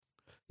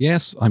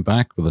Yes, I'm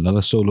back with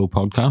another solo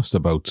podcast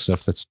about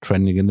stuff that's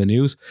trending in the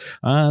news,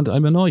 and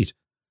I'm annoyed.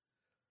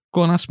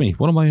 Go and ask me,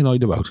 what am I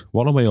annoyed about?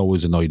 What am I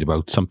always annoyed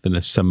about? Something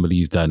that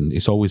somebody's done.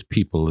 It's always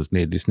people, isn't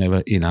it? It's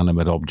never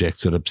inanimate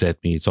objects that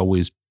upset me. It's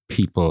always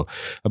people.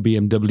 A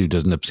BMW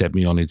doesn't upset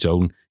me on its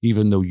own,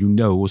 even though you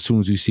know as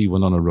soon as you see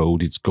one on a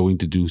road, it's going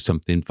to do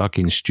something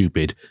fucking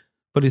stupid.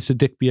 But it's the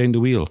dick behind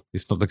the wheel.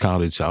 It's not the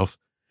car itself.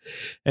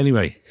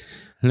 Anyway,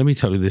 let me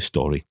tell you this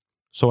story.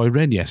 So I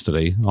read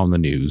yesterday on the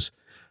news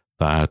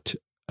that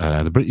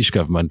the British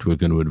government were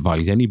going to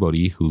advise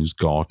anybody who's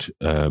got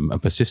a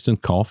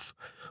persistent cough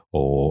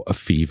or a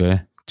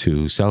fever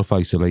to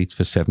self-isolate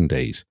for 7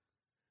 days.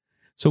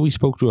 So we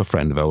spoke to a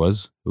friend of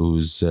ours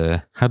who's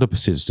had a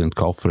persistent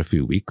cough for a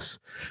few weeks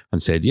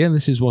and said, yeah,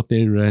 this is what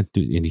they're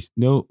doing. And he's,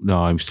 no,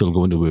 I'm still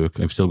going to work.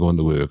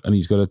 And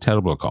he's got a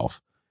terrible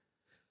cough.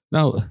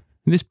 Now,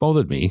 this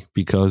bothered me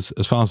because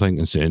as far as I'm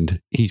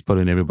concerned, he's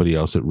putting everybody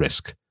else at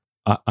risk.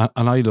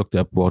 And I looked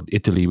up what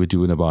Italy were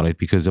doing about it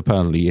because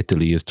apparently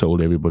Italy has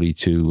told everybody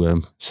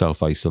to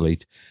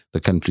self-isolate. The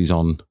country's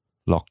on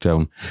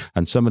lockdown.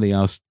 And somebody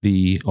asked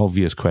the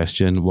obvious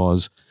question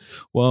was,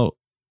 well,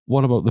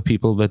 what about the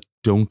people that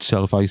don't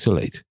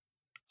self-isolate?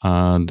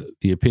 And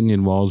the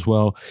opinion was,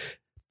 well,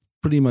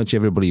 pretty much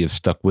everybody is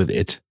stuck with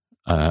it,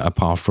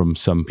 apart from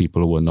some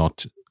people who are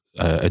not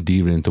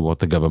adhering to what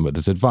the government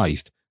has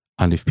advised.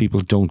 And if people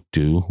don't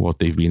do what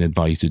they've been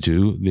advised to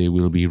do, there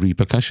will be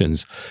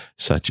repercussions,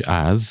 such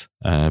as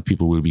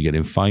people will be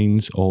getting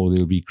fines or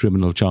there'll be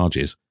criminal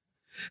charges.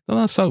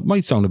 Now, that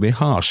might sound a bit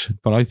harsh,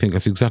 but I think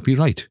that's exactly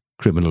right.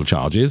 Criminal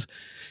charges.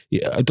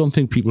 I don't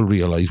think people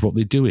realise what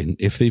they're doing.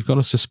 If they've got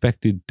a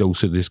suspected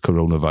dose of this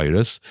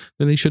coronavirus,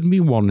 then they shouldn't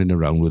be wandering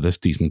around with us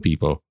decent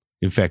people,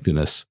 infecting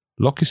us.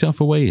 Lock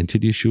yourself away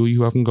until you're sure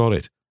you haven't got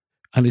it.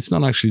 And it's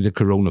not actually the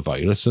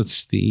coronavirus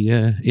that's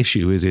the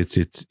issue, is it?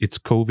 It's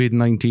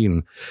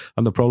COVID-19.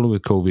 And the problem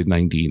with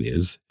COVID-19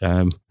 is,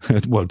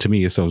 well, to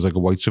me, it sounds like a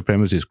white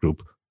supremacist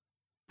group.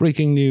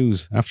 Breaking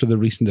news. After the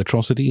recent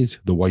atrocities,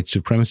 the white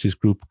supremacist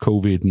group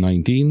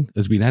COVID-19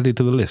 has been added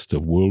to the list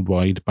of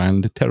worldwide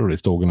banned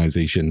terrorist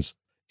organizations.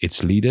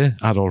 Its leader,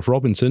 Adolf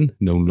Robinson,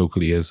 known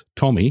locally as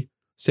Tommy,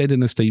 said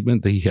in a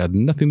statement that he had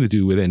nothing to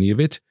do with any of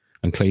it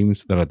and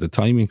claims that at the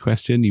time in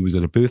question he was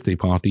at a birthday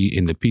party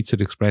in the Pizza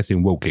Express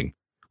in Woking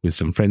with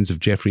some friends of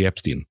Jeffrey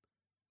Epstein.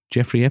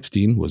 Jeffrey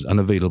Epstein was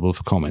unavailable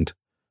for comment.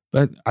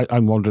 But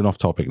I'm wandering off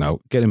topic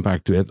now. Getting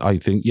back to it, I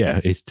think, yeah,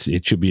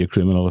 it should be a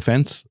criminal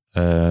offence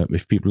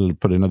if people are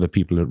putting other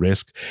people at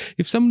risk.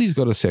 If somebody's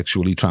got a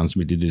sexually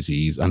transmitted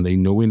disease and they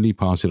knowingly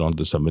pass it on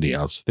to somebody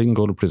else, they can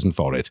go to prison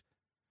for it.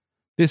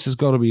 This has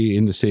got to be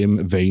in the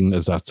same vein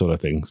as that sort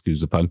of thing,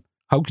 excuse the pun.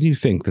 How can you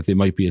think that there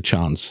might be a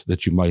chance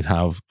that you might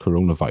have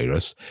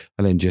coronavirus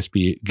and then just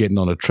be getting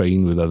on a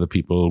train with other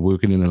people,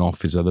 working in an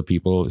office with other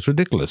people? It's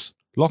ridiculous.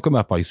 Lock them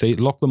up, I say.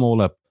 Lock them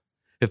all up.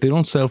 If they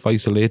don't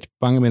self-isolate,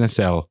 bang them in a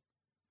cell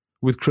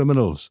with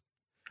criminals.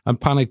 And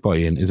panic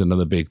buying is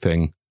another big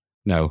thing.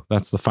 Now,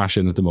 that's the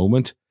fashion at the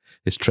moment.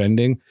 It's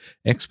trending.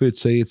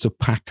 Experts say it's a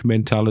pack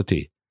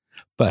mentality.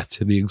 But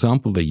the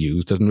example they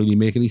use doesn't really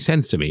make any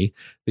sense to me.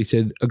 They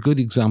said a good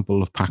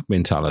example of pack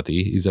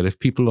mentality is that if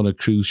people on a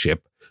cruise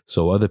ship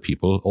saw other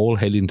people all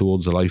heading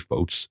towards the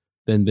lifeboats,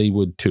 then they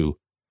would too.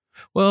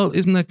 Well,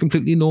 isn't that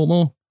completely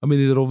normal? I mean,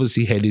 they're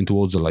obviously heading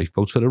towards the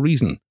lifeboats for a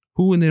reason.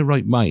 Who in their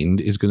right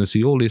mind is going to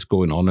see all this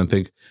going on and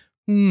think,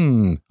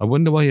 I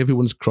wonder why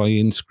everyone's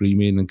crying,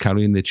 screaming and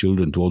carrying their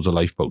children towards the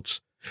lifeboats.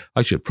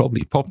 I should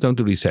probably pop down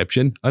to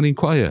reception and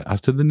inquire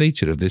as to the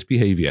nature of this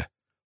behaviour.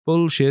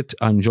 Bullshit,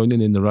 I'm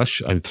joining in the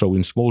rush. I'm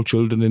throwing small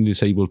children and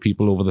disabled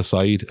people over the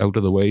side, out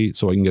of the way,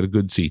 so I can get a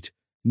good seat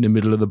in the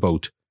middle of the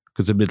boat,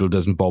 because the middle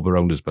doesn't bob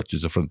around as much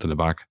as the front and the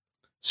back.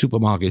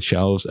 Supermarket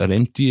shelves are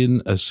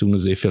emptying as soon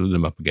as they're filling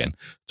them up again.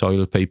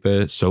 Toilet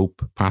paper,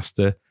 soap,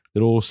 pasta,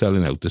 they're all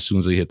selling out as soon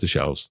as they hit the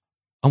shelves.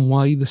 And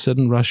why the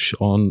sudden rush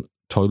on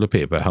toilet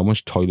paper? How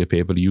much toilet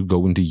paper are you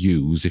going to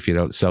use if you're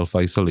out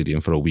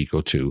self-isolating for a week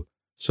or two?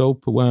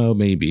 Soap, well,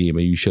 maybe. I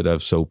mean, you should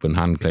have soap and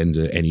hand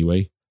cleanser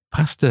anyway.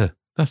 Pasta,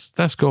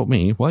 that's got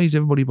me. Why is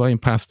everybody buying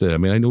pasta? I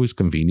mean, I know it's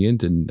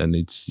convenient and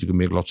you can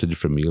make lots of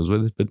different meals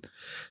with it,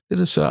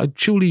 but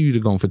surely you'd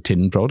have gone for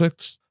tin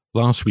products.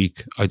 Last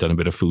week, I'd done a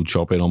bit of food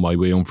shopping on my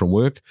way home from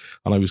work,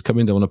 and I was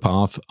coming down a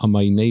path, and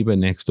my neighbour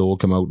next door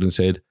came out and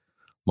said,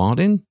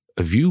 Martin,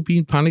 have you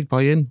been panic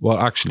buying? Well,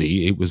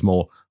 actually, it was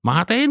more,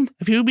 Martin,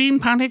 have you been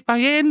panic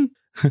buying?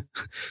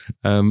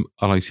 And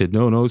I said,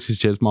 no, this is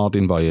just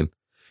Martin buying.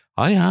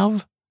 I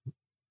have.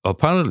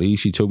 Apparently,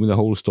 she told me the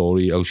whole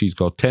story, how she's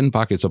got 10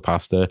 packets of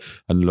pasta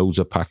and loads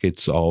of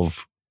packets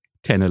of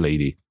Tenner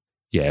Lady.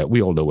 Yeah,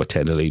 we all know what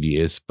Tenner Lady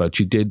is, but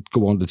she did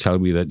go on to tell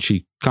me that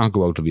she can't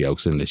go out of the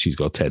house unless she's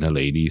got Tenner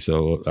Lady,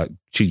 so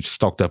she's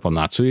stocked up on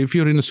that. So if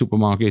you're in a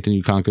supermarket and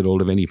you can't get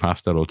hold of any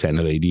pasta or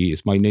Tenner Lady,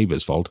 it's my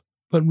neighbour's fault.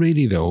 But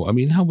really though, I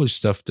mean, how much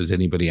stuff does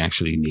anybody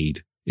actually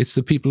need? It's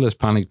the people that's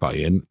panic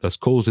buying that's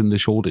causing the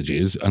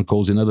shortages and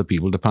causing other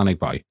people to panic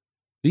buy.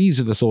 These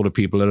are the sort of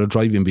people that are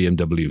driving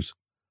BMWs.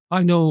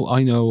 I know.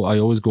 I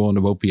always go on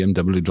about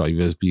BMW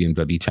drivers being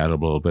bloody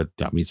terrible, but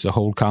I mean, it's the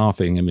whole car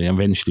thing. I mean,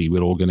 eventually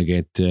we're all going to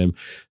get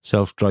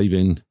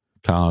self-driving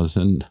cars,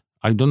 and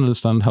I don't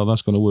understand how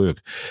that's going to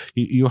work.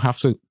 You have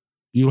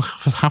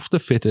to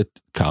fit a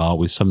car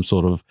with some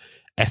sort of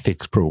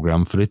ethics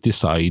program for it to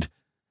decide.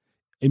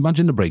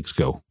 Imagine the brakes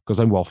go, because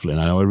I'm waffling,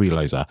 I know, I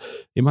realise that.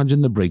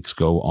 Imagine the brakes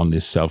go on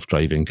this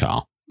self-driving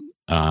car,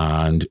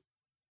 and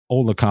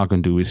all the car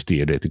can do is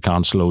steer it. It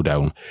can't slow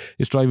down.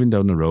 It's driving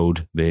down the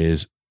road.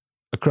 There's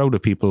a crowd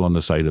of people on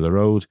the side of the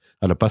road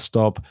at a bus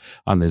stop,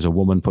 and there's a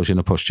woman pushing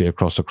a pushchair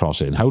across the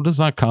crossing. How does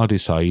that car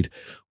decide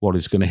what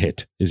it's going to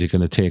hit? Is it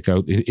going to take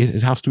out?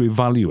 It has to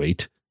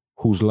evaluate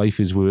whose life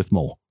is worth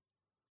more,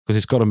 because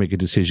it's got to make a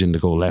decision to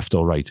go left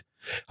or right.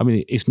 I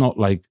mean, it's not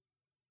like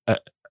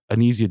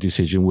an easier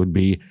decision would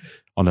be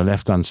on the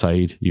left-hand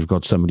side, you've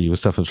got somebody who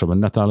suffers from a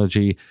nut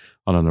allergy,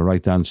 and on the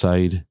right-hand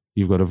side,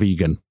 you've got a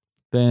vegan.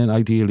 Then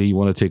ideally you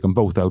want to take them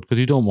both out because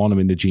you don't want them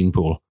in the gene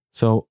pool.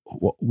 So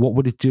what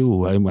would it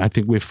do? I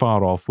think we're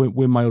far off.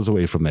 We're miles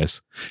away from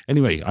this.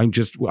 Anyway,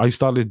 I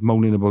started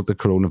moaning about the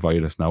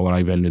coronavirus now, and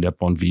I've ended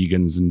up on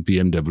vegans and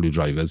BMW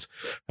drivers.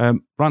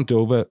 Rant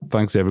over.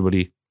 Thanks,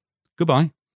 everybody. Goodbye.